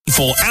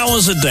24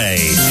 hours a day.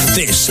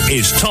 This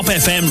is Top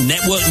FM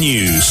Network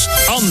News.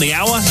 On the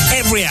hour,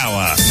 every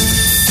hour.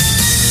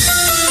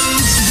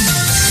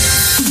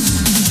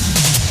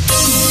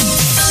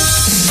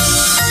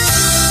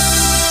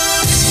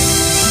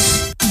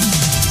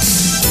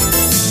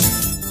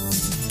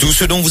 Tout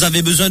ce dont vous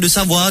avez besoin de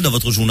savoir dans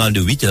votre journal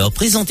de 8 heures,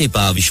 présenté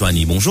par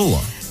Vishwani.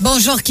 Bonjour.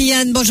 Bonjour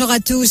Kian, bonjour à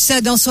tous.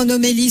 Dans son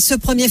homélie ce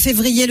 1er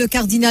février, le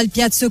cardinal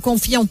Piat se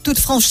confie en toute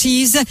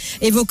franchise,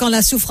 évoquant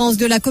la souffrance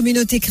de la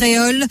communauté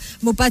créole.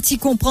 Mopati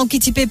comprend qui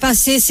t'y peut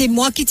passer, c'est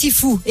moi qui t'y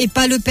fous, et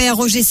pas le père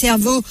Roger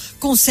Cerveau,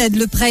 concède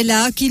le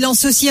prélat, qui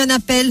lance aussi un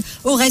appel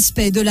au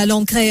respect de la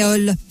langue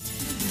créole.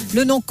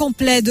 Le nom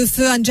complet de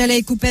Feu Angela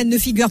Ekoupen ne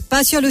figure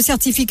pas sur le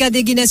certificat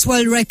des Guinness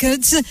World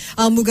Records.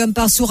 Armugam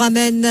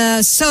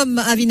Souramen somme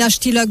Avinash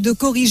Tilok de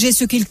corriger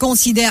ce qu'il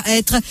considère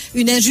être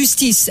une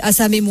injustice à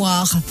sa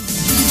mémoire.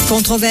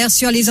 Controverse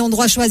sur les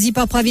endroits choisis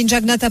par Pravin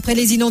Jagnat après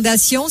les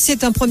inondations.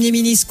 C'est un premier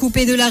ministre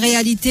coupé de la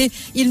réalité.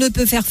 Il ne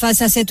peut faire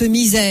face à cette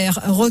misère,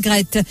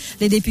 regrette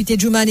les députés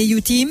Djouman et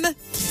Youtim.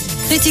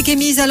 Critique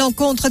émise à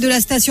l'encontre de la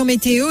station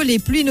météo. Les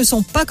pluies ne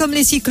sont pas comme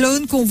les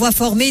cyclones qu'on voit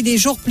former des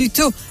jours plus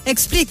tôt,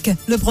 explique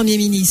le Premier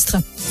ministre.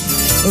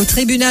 Au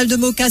tribunal de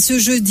Moka ce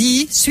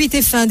jeudi, suite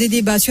et fin des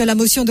débats sur la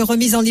motion de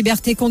remise en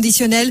liberté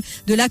conditionnelle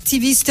de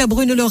l'activiste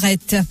Bruno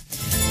Lorette.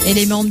 Et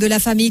les membres de la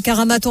famille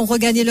Karamat ont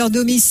regagné leur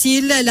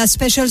domicile. La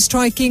Special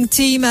Striking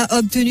Team a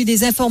obtenu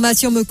des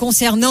informations me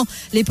concernant.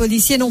 Les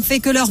policiers n'ont fait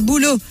que leur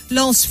boulot,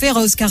 lance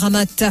Féroz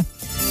Karamat.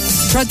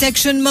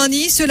 Protection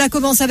Money, cela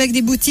commence avec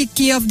des boutiques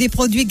qui offrent des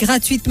produits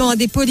gratuitement à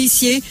des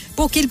policiers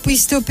pour qu'ils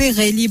puissent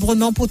opérer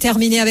librement pour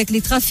terminer avec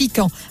les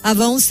trafiquants,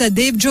 avance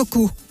Dave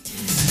Joku.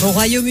 Au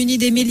Royaume-Uni,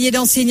 des milliers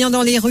d'enseignants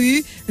dans les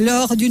rues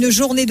lors d'une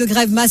journée de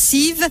grève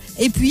massive.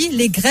 Et puis,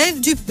 les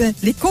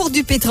cours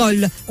du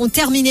pétrole ont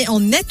terminé en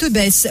nette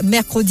baisse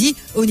mercredi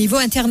au niveau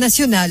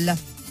international.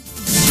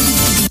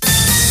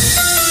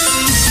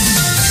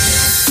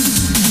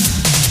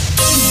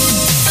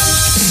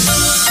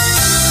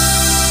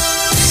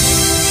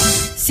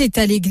 C'est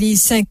à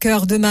l'église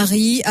Saint-Cœur de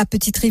Marie, à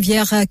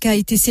Petite-Rivière, qu'a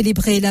été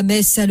célébrée la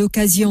messe à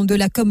l'occasion de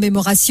la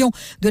commémoration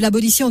de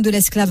l'abolition de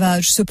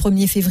l'esclavage ce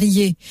 1er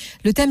février.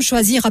 Le thème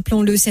choisi,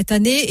 rappelons-le, cette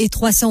année est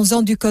 300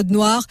 ans du Code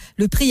noir,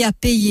 le prix à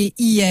payer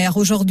hier,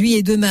 aujourd'hui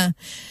et demain.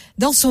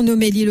 Dans son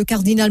homélie, le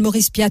cardinal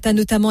Maurice Piat a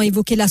notamment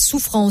évoqué la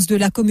souffrance de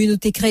la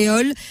communauté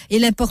créole et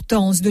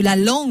l'importance de la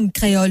langue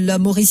créole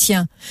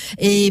mauricien.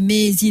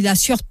 Mais il a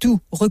surtout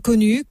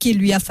reconnu qu'il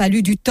lui a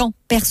fallu du temps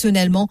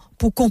personnellement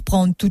pour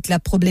comprendre toute la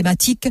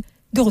problématique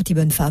de Roti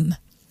Bonne Femme.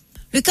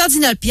 Le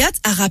cardinal Piat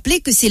a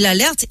rappelé que c'est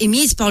l'alerte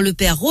émise par le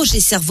père Roger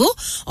Cerveau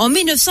en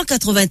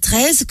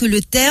 1993 que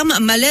le terme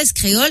malaise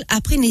créole a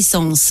pris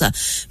naissance.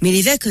 Mais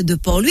l'évêque de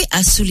Port-Louis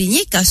a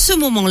souligné qu'à ce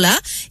moment-là,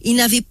 il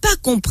n'avait pas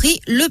compris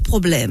le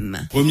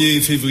problème.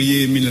 1er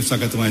février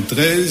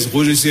 1993,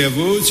 Roger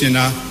Cerveau tient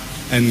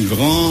un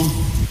grand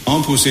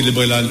an pour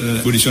célébrer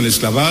l'abolition de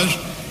l'esclavage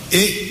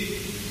et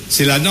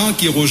c'est là-dedans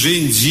que Roger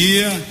dit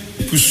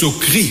pour ce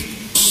cri.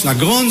 La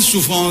grande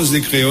souffrance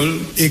des créoles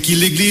et que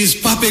l'Église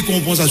pas peut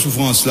comprendre sa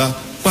souffrance-là,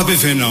 pas peut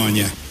faire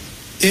rien.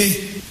 Et,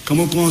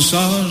 comme on prend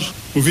sage,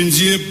 on vient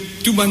dire,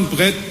 tout bon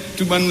prêtre,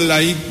 tout bon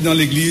laïc dans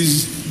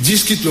l'Église,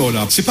 discute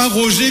là. C'est pas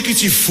Roger qui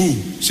t'y fout,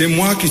 c'est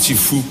moi qui t'y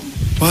fous.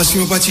 Parce qu'il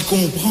ne va pas t'y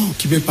comprendre,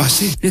 qui peut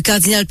passer. Le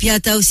cardinal Piat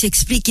a aussi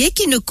expliqué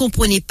qu'il ne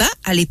comprenait pas,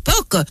 à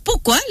l'époque,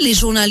 pourquoi les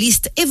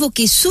journalistes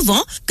évoquaient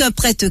souvent qu'un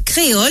prêtre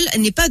créole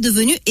n'est pas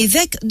devenu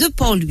évêque de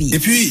Port-Louis. Et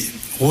puis,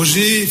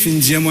 Roger finit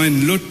dire moi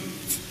une autre.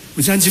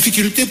 J'ai une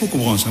difficulté pour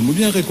comprendre ça, je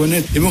bien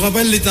reconnaître. Et je me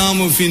rappelle les temps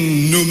où je suis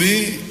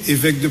nommé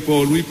évêque de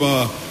Port-Louis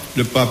par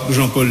le pape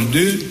Jean-Paul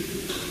II.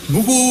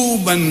 Beaucoup,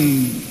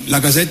 la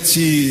Gazette,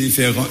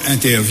 fait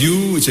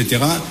interview,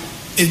 etc.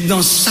 Et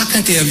dans chaque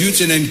interview,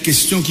 il y a une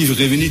question qui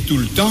revenait tout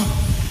le temps.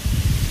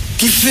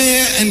 Qui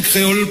fait un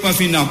créole pas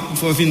fin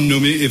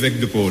nommé évêque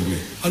de Port-Louis?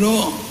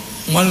 Alors,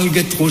 moi, je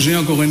get Roger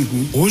encore un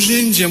coup.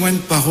 Roger, il dit moi une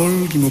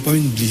parole qui ne m'a pas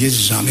oublié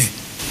jamais.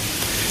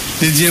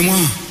 Il dit moi,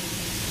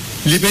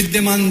 les bêtes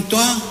demandent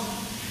toi,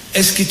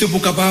 est-ce qu'il est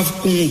pour capable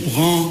de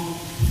comprendre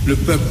le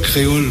peuple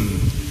créole,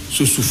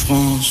 sa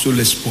souffrance, sur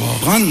l'espoir?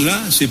 Prendre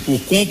là, c'est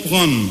pour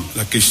comprendre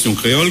la question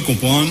créole,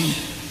 comprendre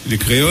les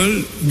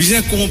créoles,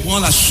 bien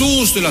comprendre la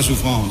source de la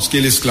souffrance, qui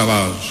est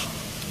l'esclavage.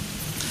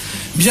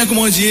 Bien,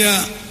 comment dire,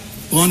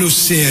 prendre au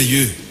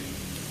sérieux.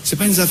 C'est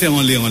pas une affaire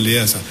en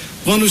l'air, ça.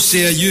 Prendre au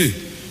sérieux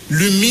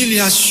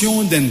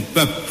l'humiliation d'un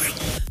peuple.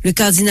 Le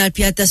cardinal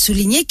Piat a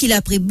souligné qu'il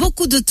a pris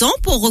beaucoup de temps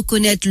pour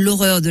reconnaître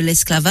l'horreur de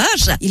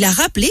l'esclavage. Il a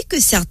rappelé que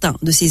certains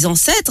de ses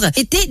ancêtres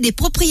étaient des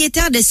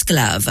propriétaires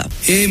d'esclaves.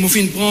 Et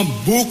Moufine prend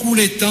beaucoup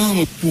de temps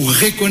pour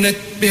reconnaître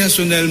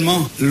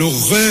personnellement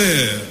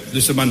l'horreur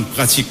de ce ban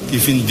pratique qui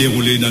finit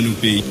dérouler dans nos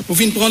pays.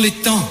 Moufine prend le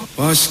temps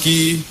parce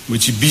qu'il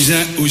est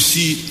bizarre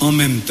aussi en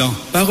même temps.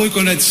 Pas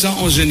reconnaître ça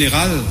en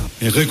général,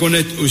 mais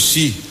reconnaître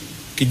aussi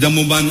que dans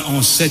mon ban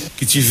ancêtre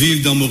qui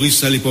vivent dans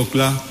Maurice à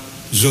l'époque-là,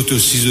 zot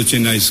aussi, zot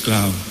tiennent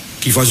esclaves.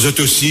 Qui voit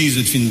zot aussi,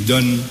 zot fin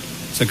donne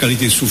sa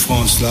qualité de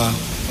souffrance là,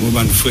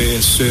 aux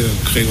frères, sœurs,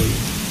 créoles.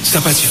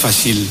 C'est pas si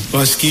facile.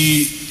 Parce que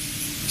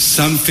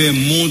ça me fait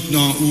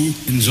maintenant où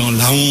nous avons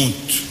la honte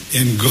et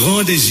un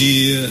grand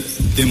désir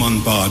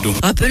demande pardon.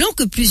 Rappelons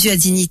que plusieurs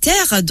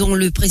dignitaires, dont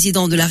le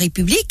président de la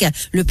République,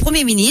 le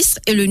Premier ministre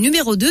et le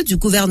numéro 2 du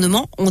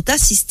gouvernement, ont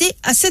assisté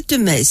à cette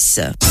messe.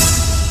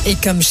 Et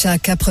comme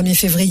chaque 1er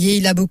février,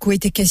 il a beaucoup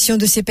été question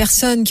de ces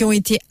personnes qui ont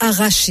été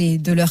arrachées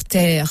de leurs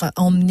terres,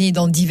 emmenées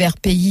dans divers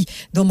pays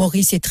dont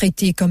Maurice est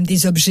traité comme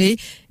des objets.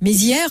 Mais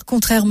hier,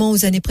 contrairement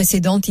aux années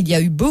précédentes, il y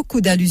a eu beaucoup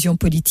d'allusions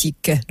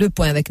politiques. Le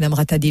point avec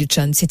Namrata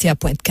Dilchan, c'était à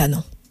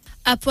Pointe-Canon.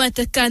 À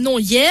Pointe-Canon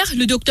hier,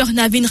 le docteur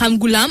Navin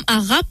Ramgoolam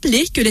a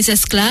rappelé que les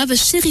esclaves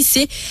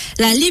chérissaient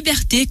la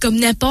liberté comme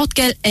n'importe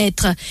quel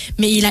être.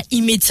 Mais il a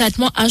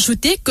immédiatement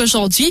ajouté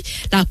qu'aujourd'hui,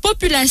 la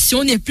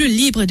population n'est plus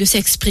libre de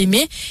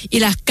s'exprimer.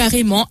 Il a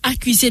carrément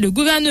accusé le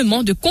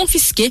gouvernement de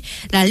confisquer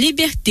la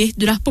liberté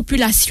de la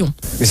population.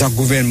 Mais ce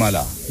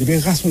gouvernement-là,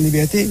 libération,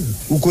 liberté,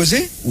 ou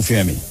causer, ou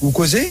fermer. Ou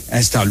causer,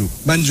 installe-ou.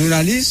 Ban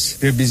journaliste,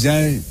 fait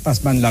besoin,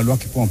 passe la loi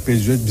qui prend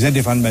plaisir, besoin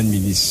défendre ban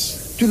ministre.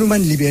 Tout le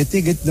monde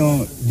liberté, get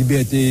dans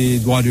liberté,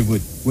 droit de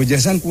vote. Vous dire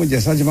ça, pour dire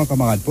ça, je mon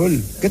camarade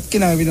Paul, qu'est-ce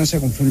qu'il arrive dans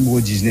le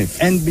numéro 19?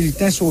 Un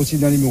bulletin sorti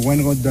dans le numéro 1,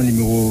 dans le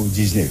numéro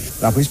 19.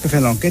 La police peut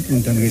faire l'enquête, nous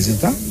donne le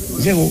résultat,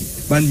 0.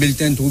 Un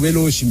bulletin trouvé là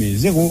aussi, mais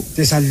 0.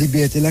 C'est cette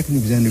liberté-là que nous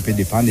besoin de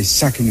défendre, et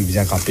ça que nous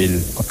besoin de rappeler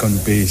quand nous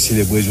pouvons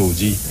célébrer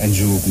aujourd'hui, un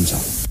jour comme ça.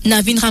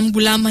 Navin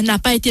Ramgoolam n'a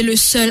pas été le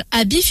seul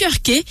à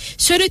bifurquer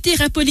sur le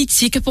terrain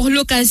politique pour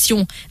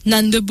l'occasion.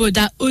 Nando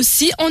Boda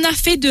aussi en a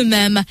fait de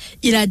même.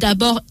 Il a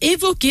d'abord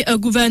évoqué un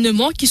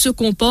gouvernement qui se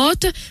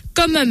comporte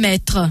comme un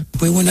maître.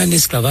 On a un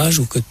esclavage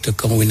ou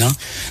quand on a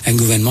un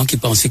gouvernement qui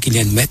pensait qu'il y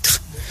a un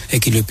maître et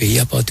que le pays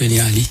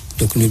appartenait à lui.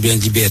 Donc nous bien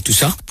libérer tout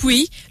ça.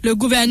 Puis, le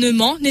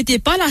gouvernement n'était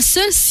pas la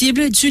seule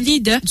cible du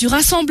leader du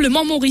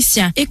Rassemblement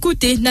mauricien.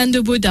 Écoutez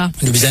Nando Boda.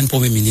 Nous avons besoin d'un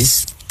Premier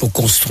ministre pour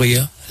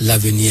construire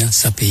l'avenir de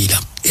ce pays-là.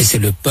 Et c'est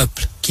le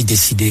peuple qui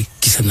décidait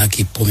qui s'en a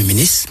qui est Premier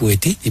ministre pour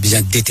être. Il a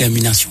besoin de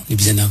détermination, il a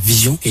besoin de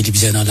vision et il a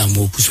besoin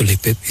d'amour pour ce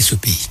peuple et ce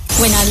pays.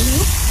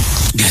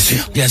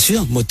 Bien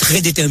sûr, moi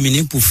très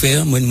déterminé pour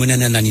faire mon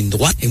la ligne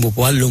droite et mon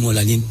poil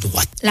la ligne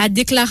droite. La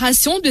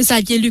déclaration de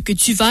Xavier-Luc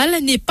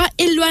Duval n'est pas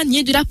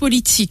éloignée de la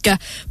politique.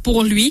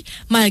 Pour lui,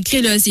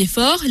 malgré leurs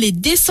efforts, les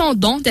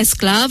descendants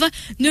d'esclaves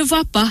ne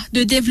voient pas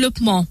de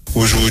développement.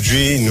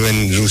 Aujourd'hui, nous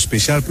avons un jour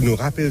spécial pour nous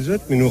rappeler les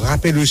autres, mais nous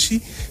rappelle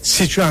aussi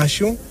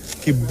situation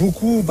que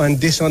beaucoup de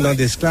descendants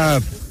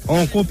d'esclaves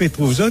ont compris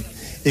aux autres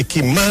et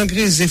qui,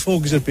 malgré les efforts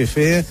que je peux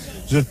faire,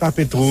 je ne peux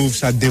pas trouver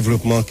ce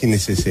développement qui est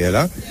nécessaire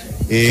là.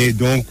 Et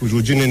donc,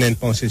 aujourd'hui, nous avons une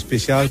pensée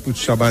spéciale pour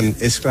tous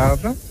ces esclaves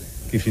là,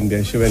 qui finissent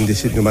bien sûr un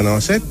décès de nos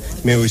ancêtres,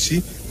 mais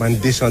aussi des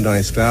descendants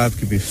esclaves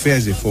qui peuvent faire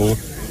des efforts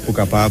pour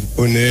capables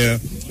d'honorer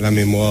la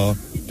mémoire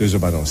de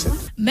nos ancêtres.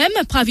 Même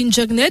Pravin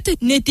Jagnet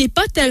n'était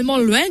pas tellement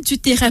loin du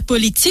terrain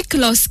politique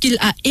lorsqu'il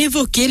a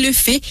évoqué le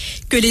fait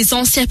que les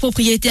anciens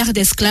propriétaires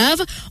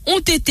d'esclaves ont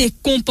été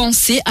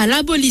compensés à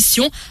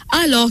l'abolition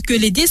alors que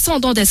les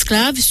descendants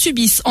d'esclaves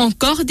subissent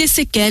encore des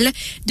séquelles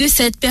de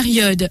cette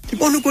période.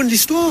 On nous connaît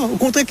l'histoire, au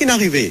contraire qu'il est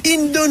arrivé.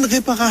 Il donne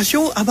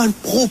réparation à un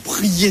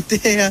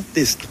propriétaire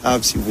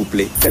d'esclaves, s'il vous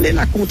plaît. Quelle est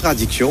la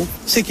contradiction?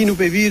 C'est qui nous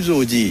peut vivre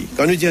aujourd'hui.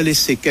 Quand nous disons les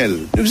séquelles,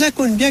 nous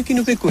savons bien qui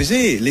nous peut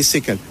causer les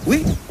séquelles. Oui,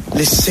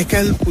 les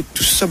séquelles pour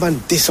tous ces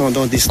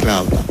descendants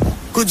d'esclaves.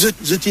 Que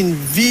ils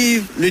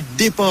vivent le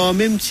départ,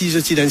 même s'ils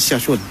sont dans une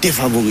situation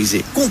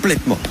défavorisée.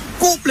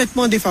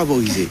 Complètement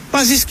défavorisée.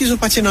 Pas juste qu'ils ont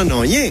pas tenu en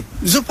rien.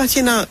 Ils ont pas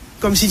tenu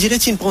comme si dirait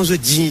qu'ils prennent de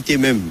dignité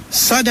même.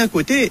 Ça d'un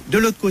côté, de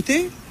l'autre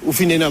côté, vous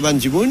finissez dans un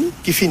du monde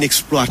qui finit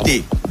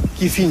exploiter,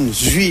 qui finit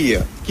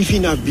jouir, qui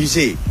finit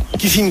abuser,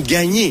 qui finit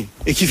gagner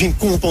et qui finit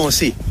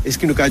compenser. Est-ce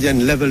que nous avons un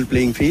level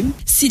playing field?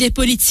 Si les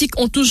politiques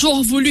ont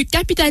toujours voulu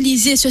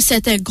capitaliser sur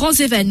certains grands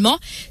événements,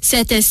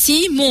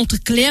 celle-ci montre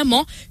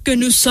clairement que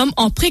nous sommes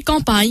en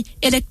pré-campagne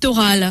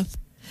électorale.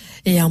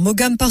 Et un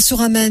Mogam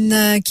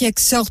Parsouraman qui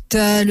exhorte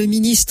le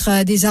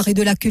ministre des Arts et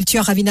de la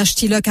Culture, Avinash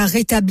Tilok, à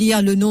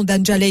rétablir le nom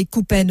d'Anjalay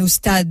Koupen au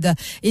stade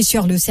et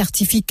sur le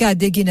certificat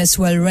des Guinness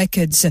World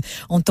Records.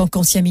 En tant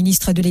qu'ancien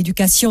ministre de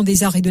l'Éducation,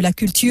 des Arts et de la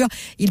Culture,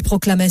 il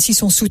proclame ainsi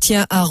son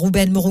soutien à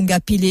Ruben Moronga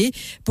Pillay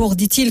pour,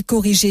 dit-il,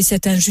 corriger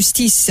cette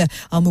injustice.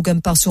 Un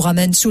Mogam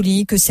Parsouraman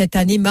souligne que cette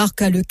année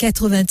marque le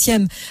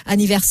 80e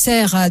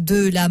anniversaire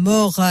de la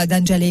mort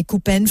d'Anjalay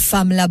Koupen,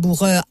 femme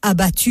laboureur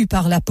abattue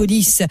par la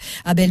police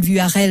à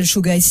Bellevue-Arel,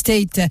 Sugar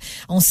Estate.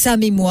 En sa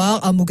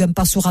mémoire, Amogam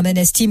Parsouraman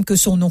estime que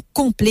son nom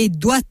complet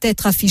doit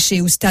être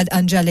affiché au stade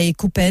Anjalay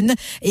Koupen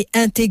et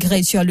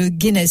intégré sur le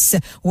Guinness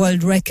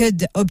World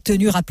Record,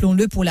 obtenu,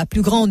 rappelons-le, pour la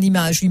plus grande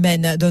image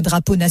humaine d'un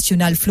drapeau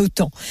national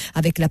flottant,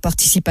 avec la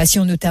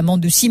participation notamment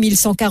de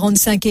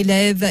 6145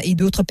 élèves et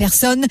d'autres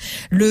personnes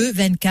le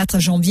 24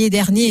 janvier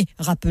dernier.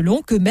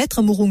 Rappelons que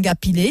Maître Moronga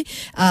Pillay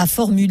a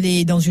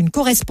formulé dans une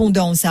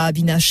correspondance à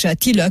Avinash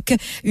Tilok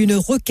une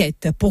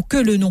requête pour que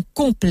le nom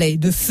complet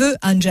de feu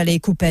Anjalay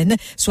Koupen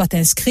soit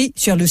inscrit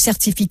sur le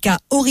certificat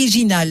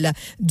original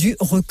du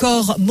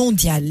record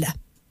mondial.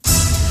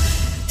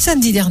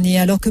 Samedi dernier,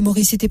 alors que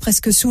Maurice était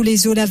presque sous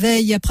les eaux la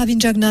veille, Pravin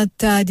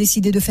Jagnnath a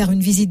décidé de faire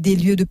une visite des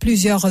lieux de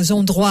plusieurs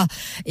endroits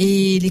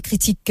et les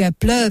critiques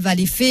pleuvent à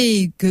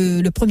l'effet que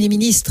le Premier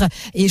ministre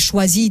ait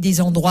choisi des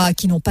endroits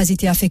qui n'ont pas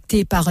été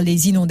affectés par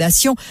les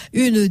inondations,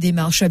 une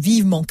démarche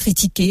vivement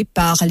critiquée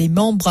par les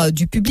membres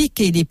du public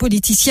et les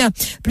politiciens.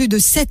 Plus de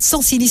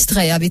 700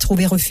 sinistrés avaient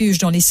trouvé refuge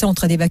dans les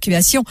centres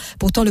d'évacuation.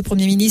 Pourtant, le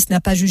Premier ministre n'a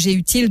pas jugé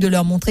utile de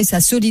leur montrer sa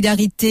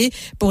solidarité.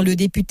 Pour le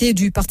député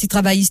du Parti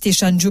travailliste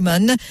Eshan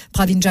Juman,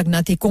 Pravin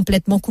Jagnnath est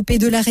complètement coupé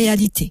de la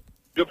réalité.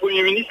 Le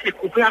Premier ministre est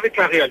coupé avec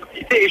la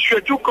réalité. Et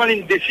surtout quand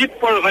il décide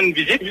pour rendre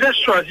visite, il a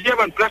choisi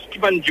une place qui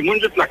va du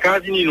monde de la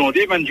case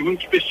inondée, du monde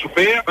qui peut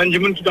souffrir, du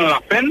monde qui dans la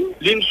peine.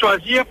 Il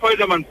choisit pour aller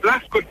dans une place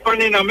que pas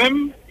dans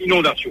même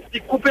inondation. Il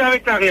est coupé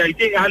avec la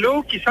réalité. Et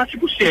alors, qui ça, si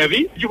vous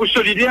servez, si vous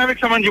solidez avec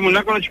ça, du monde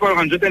là, quand tu peux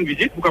rendre une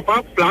visite, vous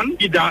capable de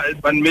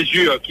prendre une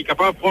mesure qui est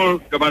capable de prendre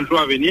le jour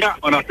à venir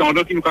en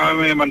attendant qu'il nous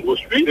ait une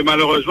grosse pluie. Et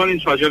malheureusement,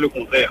 il choisit le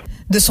contraire.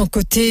 De son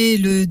côté,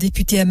 le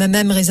député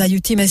MMM Reza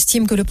Youtim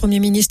estime que le Premier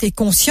ministre est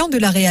conscient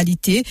de la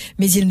réalité,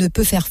 mais il ne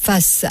peut faire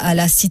face à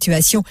la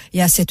situation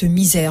et à cette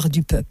misère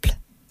du peuple.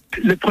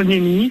 Le Premier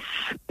ministre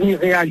est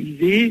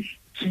réalisé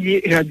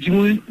qu'il y a du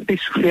monde qui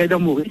souffert dans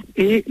Maurice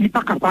et il n'est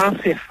pas capable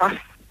de faire face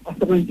à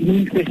du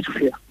monde qui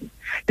souffert. Il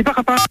n'est pas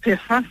capable de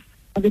faire face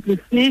avec le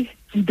fait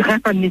qu'il ne devrait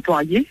pas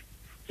nettoyer,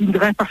 qu'il ne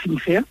devrait pas finir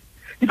faire.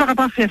 Il n'est pas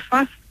capable de faire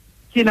face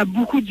qu'il y en a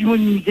beaucoup du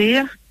monde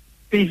misère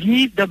qui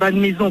vivent dans une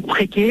maison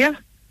précaire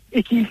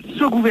et qui,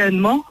 ce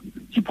gouvernement,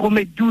 qui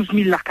promet 12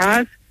 000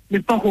 lacases, ne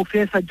pas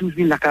refaire ça 12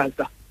 000 lacases.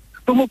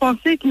 Donc, on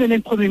pensait qu'il y a un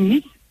Premier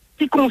ministre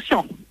qui est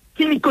conscient,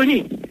 qui me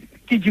connaît,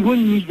 qui est du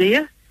monde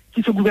misère,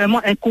 qui est ce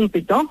gouvernement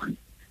incompétent,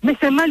 mais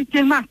c'est mal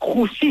tellement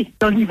accroché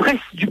dans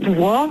l'ivresse du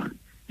pouvoir.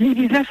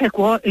 Il vient faire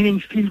quoi? Il y a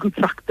une feel good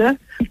factor.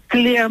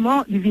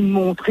 Clairement, il vient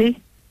montrer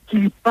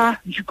qu'il n'est pas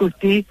du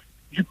côté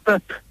du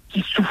peuple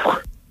qui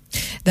souffre.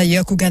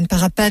 D'ailleurs, Kugan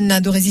Parapan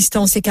de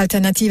Résistance et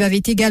qu'Alternative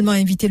avait également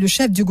invité le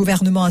chef du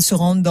gouvernement à se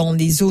rendre dans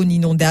les zones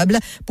inondables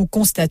pour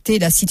constater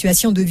la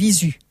situation de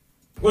visu.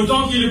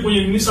 Autant que le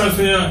Premier ministre a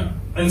fait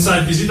une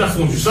site visite à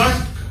Fond-du-Sac,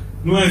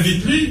 nous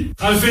invitons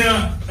à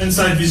faire une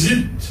site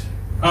visite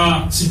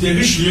à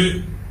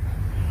Cité-Richelieu,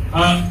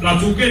 à la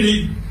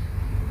Tour-Kénig,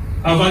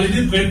 à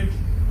Vallée-des-Prêtres,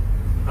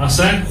 à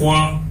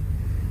Sainte-Croix,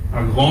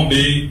 à Grand-B,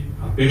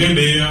 à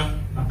Pérébert,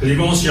 à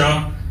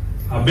Clémentia,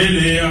 à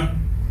Bel-Air,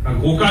 à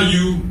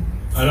Gros-Caillou,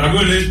 à La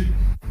Golette,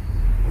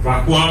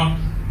 Vacois,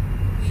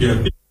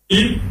 Kierpin,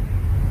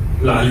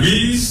 La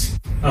Louise,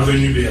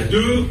 Avenue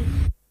Béateur,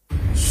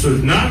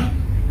 Sevenat,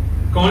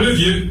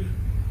 Camp-le-Vieux.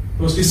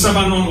 Parce que ça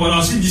va un endroit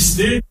là, c'est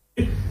décidé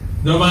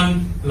devant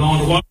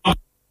l'endroit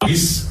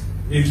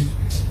et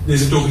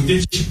des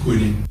autorités qui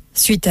connaissent.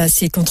 Suite à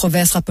ces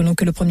controverses, rappelons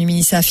que le Premier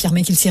ministre a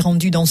affirmé qu'il s'est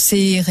rendu dans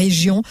ces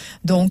régions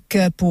donc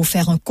pour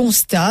faire un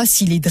constat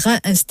si les drains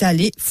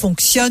installés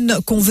fonctionnent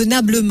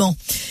convenablement.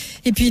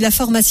 Et puis la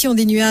formation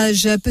des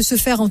nuages peut se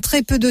faire en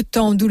très peu de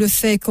temps, d'où le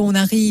fait qu'on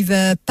n'arrive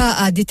pas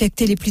à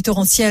détecter les pluies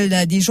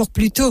torrentielles des jours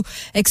plus tôt,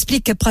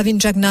 explique Pravin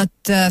Jagnnath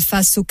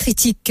face aux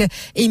critiques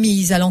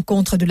émises à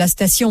l'encontre de la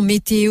station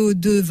météo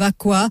de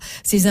Vacois.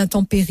 Ces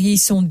intempéries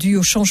sont dues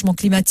au changement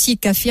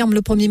climatique, affirme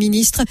le Premier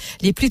ministre.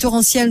 Les pluies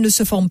torrentielles ne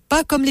se forment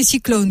pas comme les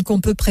cyclones qu'on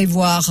peut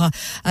prévoir,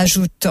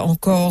 ajoute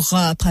encore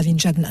Pravin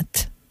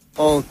Jagnnath.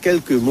 En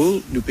quelques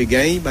mots, nous pouvons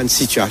gagner une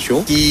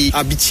situation qui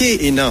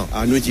habituée et non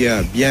à nous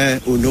dire bien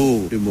au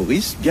nord de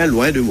Maurice, bien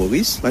loin de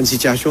Maurice, une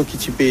situation qui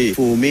peut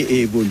former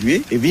et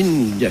évoluer et bien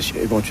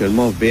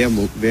éventuellement vers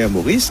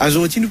Maurice.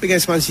 Aujourd'hui, nous pouvons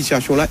gagner cette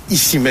situation-là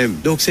ici même.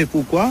 Donc c'est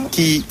pourquoi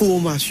qui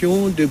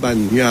formation de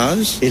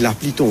nuages et la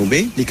pluie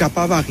tombée est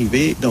capable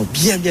d'arriver dans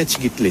bien petit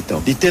les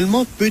temps. Il y a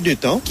tellement peu de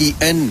temps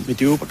qu'une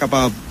météo pas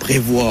capable de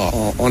prévoir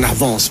en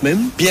avance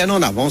même, bien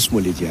en avance, moi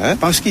le dire,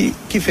 parce qu'il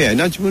fait un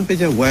an, tout le monde peut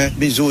dire ouais,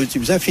 mais autres,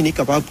 vous avez fini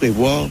capable de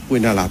prévoir pour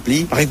dans la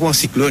pluie. Par exemple, un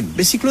cyclone.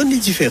 Mais cyclone est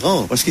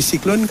différent. Parce que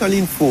cyclone, quand il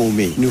est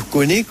formé, nous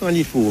connaît quand il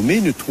est formé,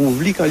 nous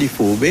trouve lui quand il est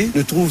formé,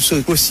 nous trouve ce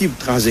possible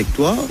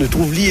trajectoire, nous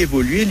trouve lui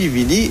évoluer, lui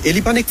venir, et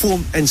il pas n'est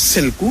forme un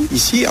seul coup.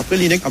 Ici, après,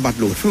 il n'est abattre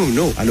l'autre.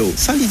 Non. Alors,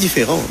 ça, il est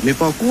différent. Mais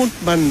par contre,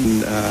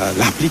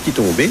 la pluie qui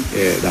tombait,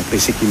 d'après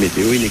ce qui est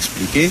météo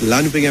inexpliqué,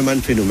 là, nous avons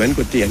un phénomène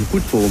quand il y a un coup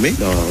de formé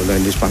dans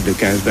un espace de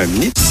 15-20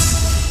 minutes.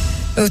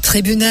 Au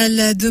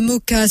tribunal de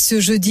Moka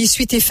ce jeudi,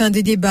 suite et fin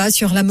des débats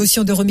sur la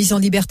motion de remise en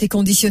liberté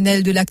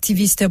conditionnelle de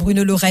l'activiste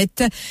Bruno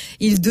Lorette.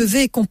 Il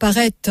devait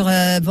comparaître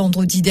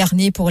vendredi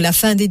dernier pour la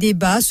fin des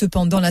débats.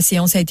 Cependant, la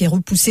séance a été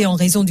repoussée en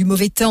raison du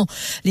mauvais temps.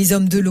 Les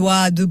hommes de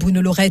loi de Bruno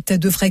Lorette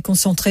devraient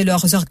concentrer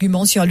leurs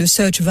arguments sur le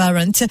search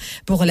warrant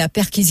pour la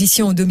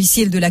perquisition au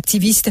domicile de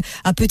l'activiste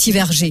à Petit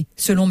Verger.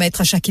 Selon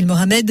maître Shakil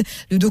Mohamed,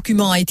 le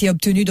document a été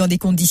obtenu dans des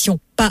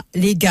conditions pas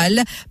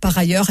légales. Par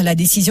ailleurs, la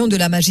décision de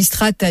la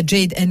magistrate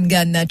Jade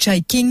Ngan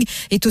Chai-King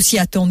est aussi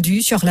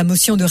attendue sur la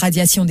motion de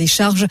radiation des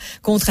charges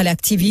contre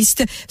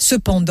l'activiste.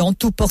 Cependant,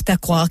 tout porte à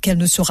croire qu'elle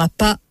ne sera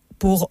pas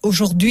pour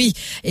aujourd'hui.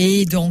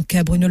 Et donc,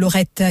 Bruno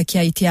Lorette, qui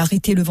a été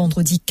arrêté le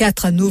vendredi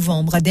 4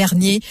 novembre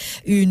dernier,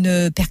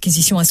 une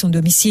perquisition à son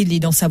domicile et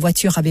dans sa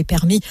voiture avait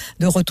permis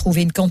de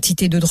retrouver une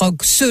quantité de drogue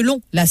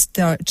selon la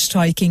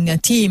Striking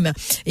Team.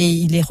 Et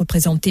il est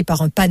représenté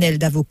par un panel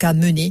d'avocats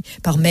mené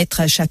par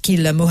maître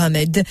Shakil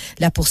Mohamed.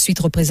 La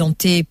poursuite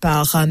représentée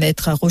par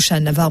maître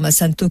Roshan Varma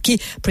Santoki,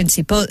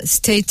 Principal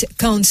State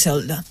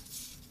Counsel.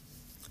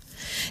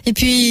 Et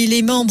puis,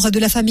 les membres de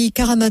la famille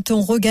Karamat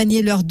ont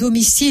regagné leur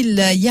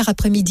domicile hier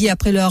après-midi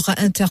après leur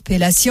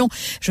interpellation.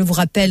 Je vous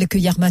rappelle que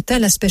hier matin,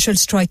 la Special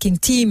Striking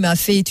Team a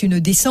fait une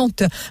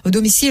descente au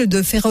domicile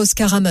de Feroz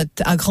Karamat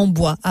à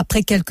Grand-Bois.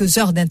 Après quelques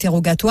heures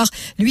d'interrogatoire,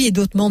 lui et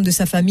d'autres membres de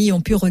sa famille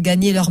ont pu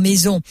regagner leur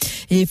maison.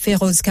 Et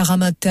Feroz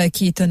Karamat,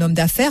 qui est un homme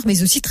d'affaires,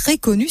 mais aussi très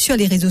connu sur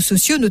les réseaux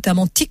sociaux,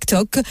 notamment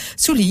TikTok,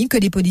 souligne que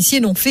les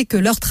policiers n'ont fait que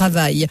leur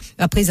travail.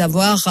 Après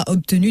avoir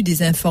obtenu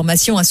des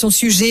informations à son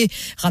sujet,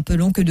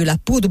 rappelons que de la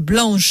poudre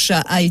blanche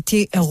a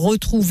été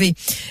retrouvée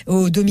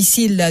au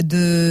domicile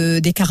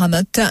des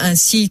Karamat,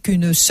 ainsi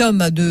qu'une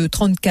somme de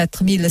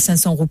 34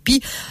 500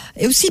 roupies,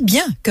 et aussi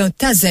bien qu'un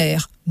taser.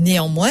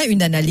 Néanmoins,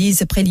 une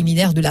analyse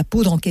préliminaire de la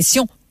poudre en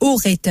question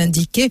aurait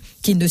indiqué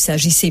qu'il ne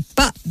s'agissait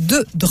pas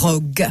de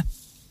drogue.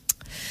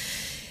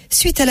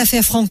 Suite à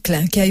l'affaire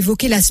Franklin, qui a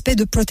évoqué l'aspect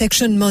de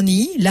protection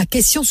money, la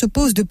question se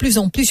pose de plus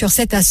en plus sur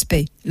cet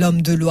aspect.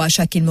 L'homme de loi,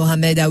 Shakil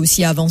Mohamed, a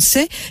aussi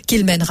avancé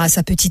qu'il mènera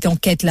sa petite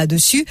enquête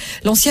là-dessus.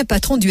 L'ancien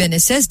patron du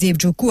NSS, Dave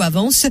Joku,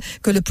 avance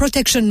que le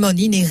protection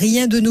money n'est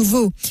rien de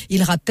nouveau.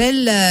 Il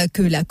rappelle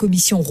que la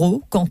commission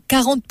Roe, quand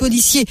 40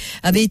 policiers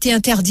avaient été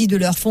interdits de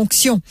leurs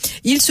fonctions.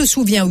 Il se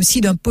souvient aussi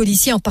d'un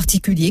policier en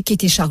particulier qui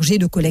était chargé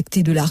de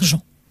collecter de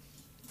l'argent.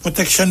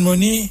 Protection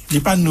money n'est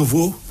pas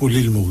nouveau pour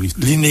l'île Maurice.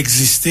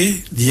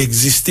 L'inexisté,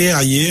 l'existait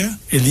ailleurs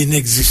et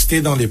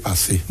l'inexistait dans le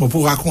passé. Bon,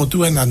 pour raconter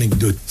une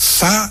anecdote.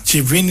 Ça,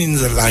 c'est venu in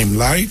the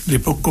limelight,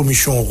 l'époque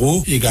commission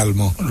Roe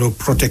également, le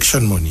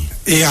protection money.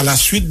 Et à la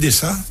suite de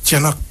ça, il y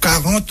en a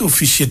 40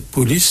 officiers de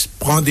police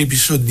prennent des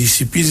épisodes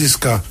d'ici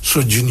jusqu'à ce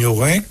junior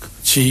rank,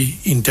 c'est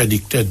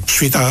interdicted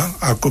suite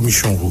à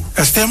commission Roe.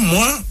 Est-ce que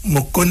moi, je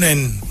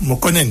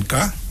connais un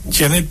cas, il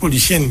y a un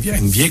policier,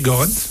 une vieille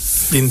garde,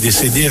 une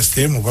décédée,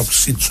 STM, on va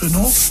citer ce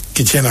nom,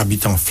 qui tient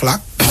habitant Flac,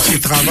 qui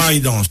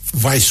travaille dans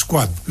Vice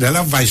Squad.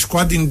 Là, Vice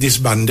Squad, une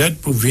disbanded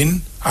pour venir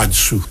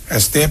à-dessous.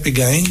 STM peut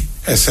gagner,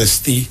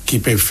 SST, qui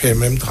peut faire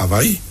le même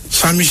travail.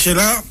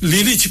 Saint-Michel-là,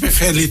 Lili, tu peux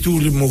faire les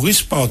tours, le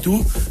Maurice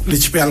partout,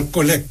 tu peux aller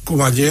collecter,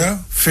 comment dire,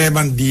 faire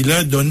un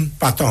dealer, donne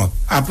patente.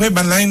 Après,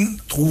 ben là,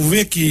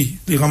 trouver qu'il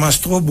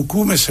ramasse trop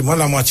beaucoup, mais c'est moi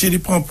la moitié, il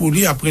prend pour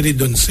lui, après, il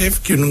donne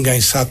safe, qu'il nous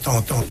gagne ça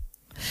tant.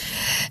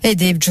 Et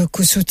Dave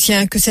Joku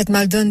soutient que cette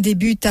maldonne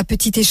débute à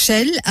petite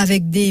échelle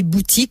avec des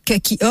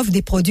boutiques qui offrent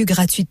des produits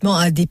gratuitement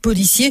à des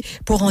policiers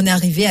pour en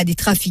arriver à des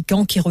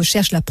trafiquants qui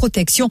recherchent la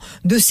protection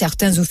de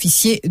certains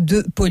officiers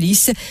de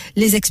police.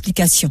 Les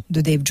explications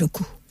de Dave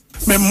Joku.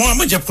 Mais moi,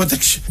 je dis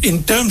protection, in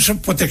terms of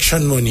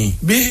protection money.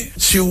 Mais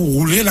si vous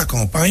roulez la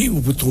campagne,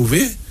 vous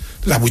trouvez,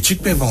 la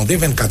boutique peut vendre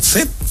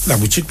 24/7, la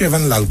boutique peut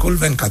vendre l'alcool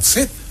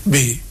 24/7,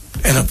 mais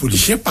un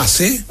policier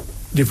passé,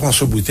 il prend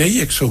sa bouteille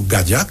avec son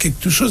gadiac et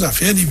toutes choses à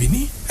faire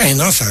diviner. Et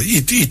non, ça,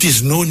 it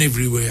is known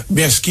everywhere.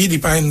 Bien ce qui n'est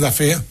pas une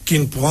affaire qui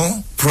ne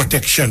prend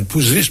protection,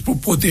 pour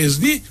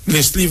protéger,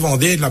 laisse-les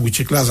vendre la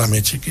boutique là,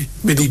 jamais checké.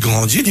 Mais il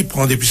grandit, il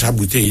prend depuis sa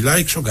bouteille là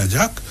avec son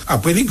gadiac,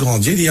 après il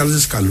grandit, il y a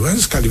jusqu'à loin,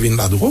 jusqu'à il vient de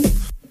la drogue.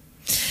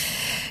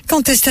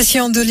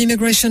 Contestation de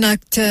l'Immigration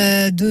Act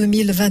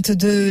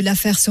 2022.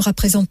 L'affaire sera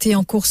présentée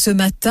en cours ce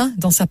matin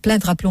dans sa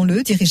plainte,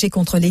 rappelons-le, dirigée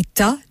contre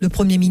l'État, le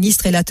Premier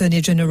ministre et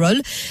l'Attorney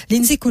General.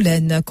 Lindsay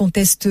Cullen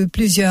conteste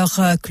plusieurs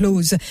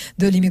clauses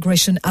de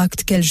l'Immigration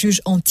Act qu'elle juge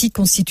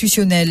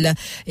anticonstitutionnelles.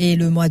 Et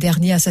le mois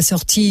dernier, à sa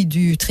sortie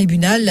du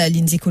tribunal,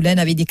 Lindsay Cullen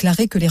avait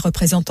déclaré que les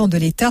représentants de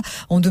l'État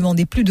ont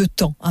demandé plus de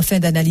temps afin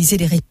d'analyser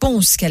les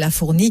réponses qu'elle a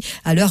fournies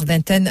à leur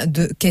vingtaine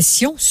de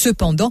questions.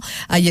 Cependant,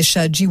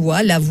 Ayesha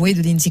Jiwa, l'avouée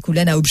de Lindsay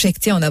Cullen, a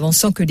objecté en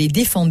avançant que les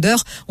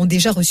défendeurs ont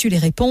déjà reçu les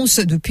réponses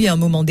depuis un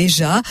moment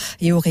déjà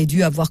et auraient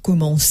dû avoir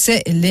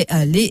commencé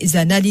à les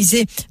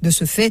analyser. De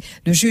ce fait,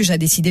 le juge a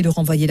décidé de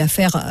renvoyer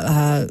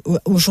l'affaire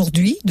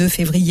aujourd'hui, 2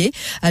 février,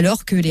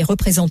 alors que les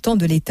représentants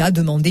de l'État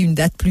demandaient une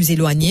date plus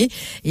éloignée.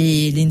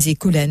 Et Lindsay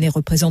Cullen est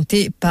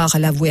représentée par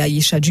l'avoué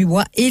Ayesha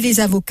Jiwa et les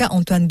avocats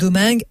Antoine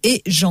Domingue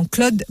et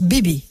Jean-Claude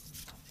Bébé.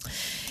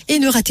 Et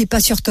ne ratez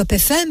pas sur Top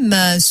FM,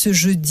 ce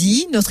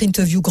jeudi, notre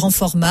interview grand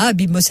format,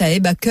 Habib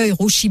Mossaeb accueille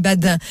Rouchi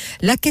Badin.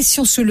 La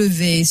question se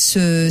levait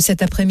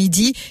cet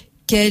après-midi,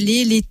 quel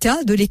est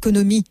l'état de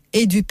l'économie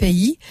et du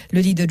pays? Le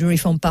leader du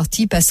Reform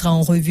Party passera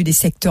en revue les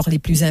secteurs les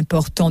plus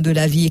importants de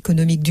la vie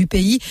économique du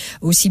pays,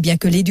 aussi bien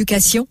que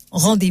l'éducation.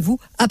 Rendez-vous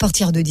à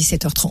partir de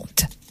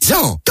 17h30.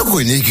 Jean, tu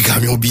connais qui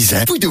camion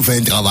bizarre pour te faire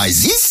un travail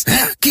 6? Hein?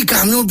 Qui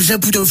camion bizarre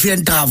pour te faire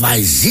un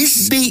travail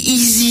 6? Ben,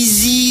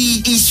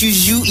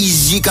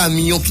 Isuzu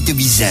camion qui te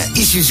bizarre.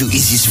 Isuzu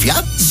Isis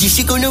fiable, Isis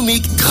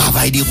économique.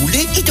 Travail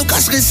déroulé, il te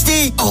casse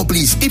rester. En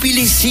plus, depuis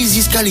les 6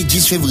 jusqu'à les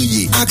 10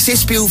 février,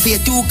 Access peut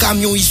offrir tout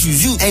camion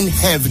Isuzu and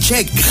have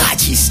check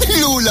gratis.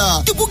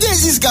 Lola, tu peux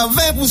gagner jusqu'à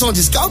 20%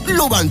 discount,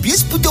 l'auban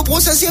pièce pour ton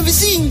process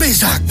servicing. Ben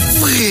ça,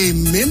 vrai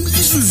même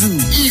Isuzu.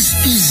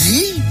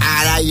 Easy.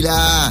 Ah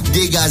là,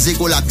 dégazé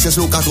qu'on l'accès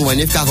au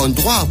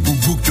 8943 pour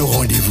boucler ton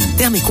rendez-vous.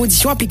 Termes et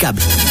conditions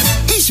applicables.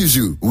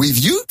 Isuzu,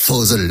 with you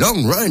for the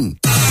long run.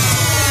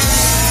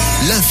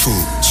 L'info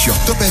sur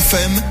Top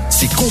FM,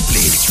 c'est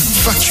complet,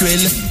 factuel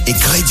et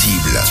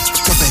crédible.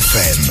 Top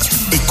FM,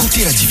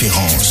 écoutez la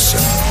différence.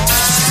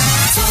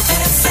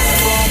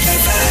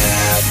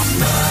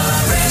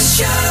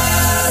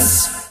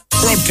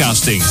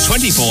 Broadcasting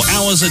 24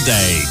 hours a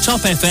day.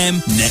 Top FM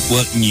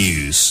Network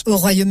News. Au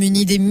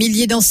Royaume-Uni, des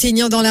milliers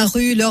d'enseignants dans la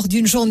rue lors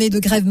d'une journée de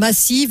grève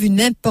massive, une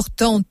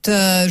importante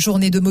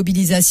journée de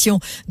mobilisation.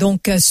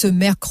 Donc ce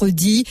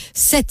mercredi,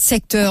 7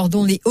 secteurs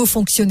dont les hauts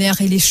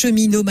fonctionnaires et les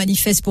cheminots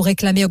manifestent pour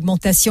réclamer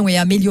augmentation et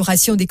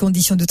amélioration des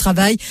conditions de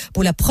travail.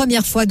 Pour la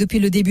première fois depuis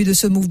le début de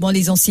ce mouvement,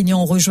 les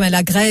enseignants ont rejoint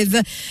la grève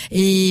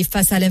et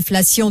face à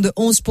l'inflation de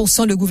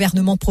 11%, le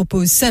gouvernement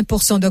propose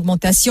 5%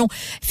 d'augmentation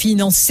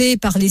financée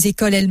par les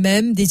écoles elles-mêmes.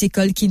 Des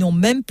écoles qui n'ont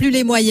même plus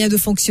les moyens de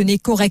fonctionner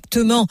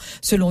correctement.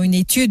 Selon une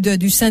étude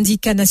du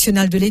syndicat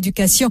national de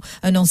l'éducation,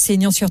 un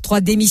enseignant sur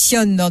 3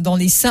 démissionne dans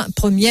les 5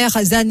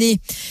 premières années.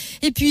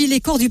 Et puis,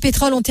 les cours du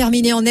pétrole ont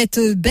terminé en nette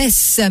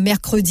baisse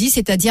mercredi,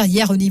 c'est-à-dire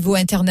hier au niveau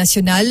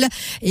international,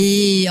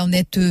 et en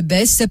nette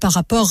baisse par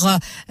rapport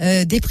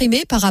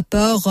déprimé par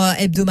rapport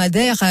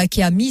hebdomadaire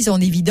qui a mis en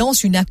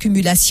évidence une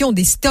accumulation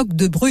des stocks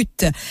de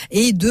brut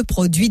et de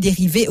produits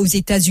dérivés aux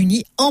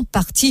États-Unis, en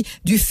partie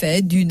du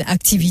fait d'une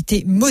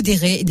activité modérée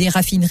des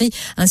raffineries.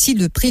 Ainsi,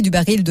 le prix du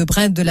baril de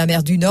Brent de la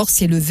mer du Nord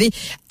s'est levé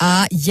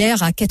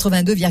hier à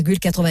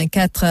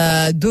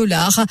 82,84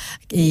 $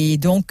 et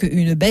donc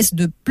une baisse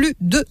de plus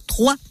de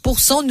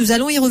 3%. Nous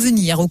allons y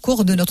revenir au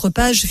cours de notre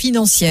page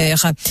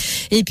financière.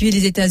 Et puis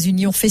les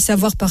États-Unis ont fait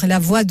savoir par la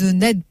voix de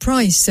Ned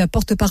Price,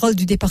 porte-parole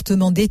du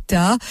département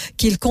d'État,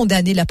 qu'il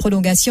condamnait la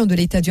prolongation de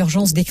l'état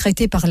d'urgence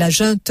décrété par la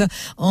junte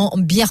en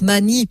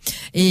Birmanie.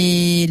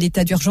 Et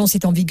l'état d'urgence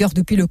est en vigueur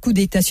depuis le coup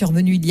d'État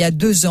survenu il y a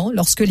 2 ans,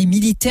 lorsque les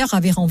militaires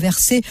avaient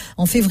renversé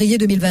en février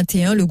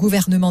 2021 le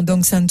gouvernement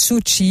d'Aung San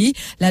Suu Kyi,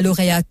 la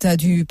lauréate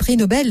du prix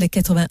Nobel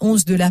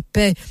 91 de la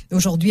paix,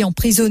 aujourd'hui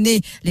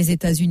emprisonnée. Les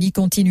États-Unis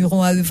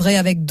continueront à œuvrer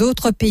avec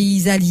d'autres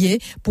pays alliés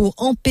pour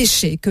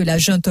empêcher que la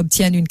junte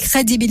obtienne une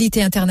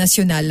crédibilité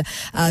internationale,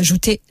 a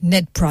ajouté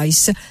Ned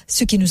Price,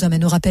 ce qui nous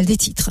amène au rappel des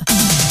titres.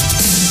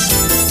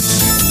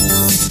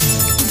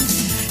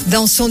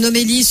 Dans son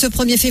homélie, ce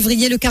 1er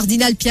février, le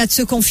cardinal Piat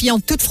se confie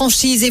en toute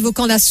franchise,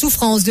 évoquant la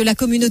souffrance de la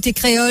communauté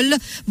créole.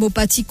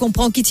 Mopati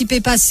comprend qui t'y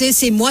peut passer,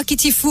 c'est moi qui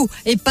t'y fous,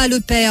 et pas le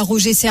père.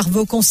 Roger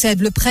Cerveau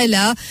concède le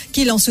prélat,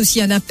 qui lance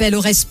aussi un appel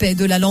au respect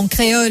de la langue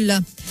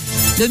créole.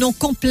 Le nom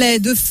complet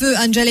de Feu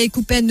Angela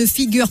Coupen ne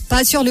figure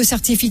pas sur le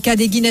certificat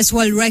des Guinness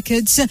World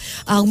Records.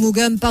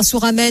 Armugam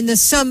Parsuramen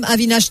somme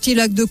Avinash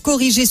Tilak de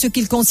corriger ce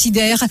qu'il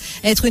considère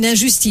être une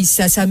injustice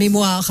à sa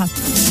mémoire.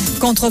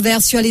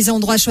 Controverse sur les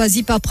endroits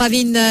choisis par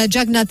Pravin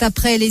Jagnat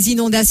après les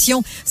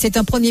inondations. C'est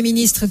un premier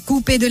ministre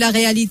coupé de la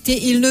réalité.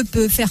 Il ne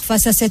peut faire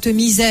face à cette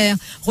misère,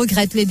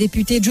 regrettent les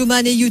députés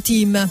Juman et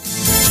Yutim.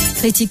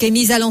 Critique est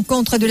mise à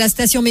l'encontre de la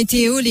station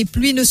météo. Les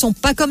pluies ne sont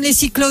pas comme les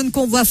cyclones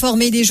qu'on voit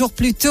former des jours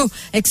plus tôt,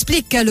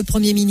 explique le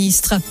Premier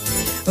ministre.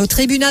 Au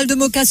tribunal de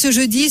Moka ce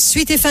jeudi,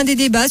 suite et fin des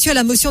débats sur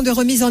la motion de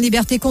remise en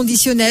liberté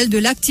conditionnelle de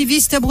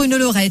l'activiste Bruno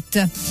Lorette.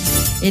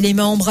 Et les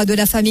membres de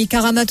la famille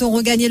Karamat ont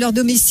regagné leur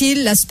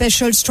domicile. La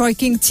Special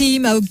Striking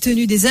Team a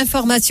obtenu des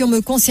informations me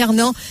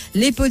concernant.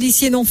 Les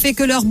policiers n'ont fait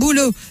que leur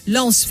boulot,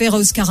 lance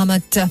Féroz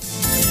Karamat.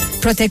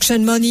 Protection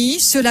Money,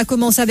 cela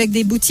commence avec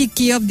des boutiques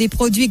qui offrent des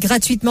produits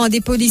gratuitement à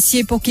des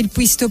policiers pour qu'ils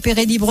puissent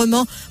opérer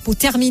librement. Pour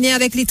terminer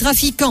avec les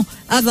trafiquants,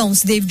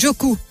 avance Dave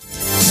Joku.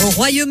 Au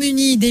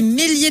Royaume-Uni, des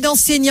milliers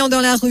d'enseignants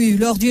dans la rue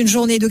lors d'une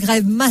journée de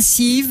grève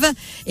massive,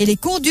 et les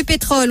cours du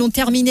pétrole ont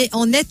terminé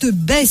en nette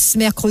baisse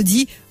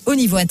mercredi au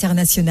niveau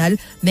international.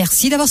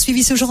 Merci d'avoir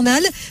suivi ce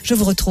journal. Je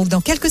vous retrouve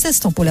dans quelques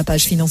instants pour la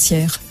page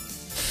financière.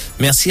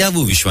 Merci à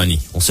vous, Vishwani.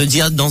 On se dit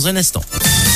dans un instant.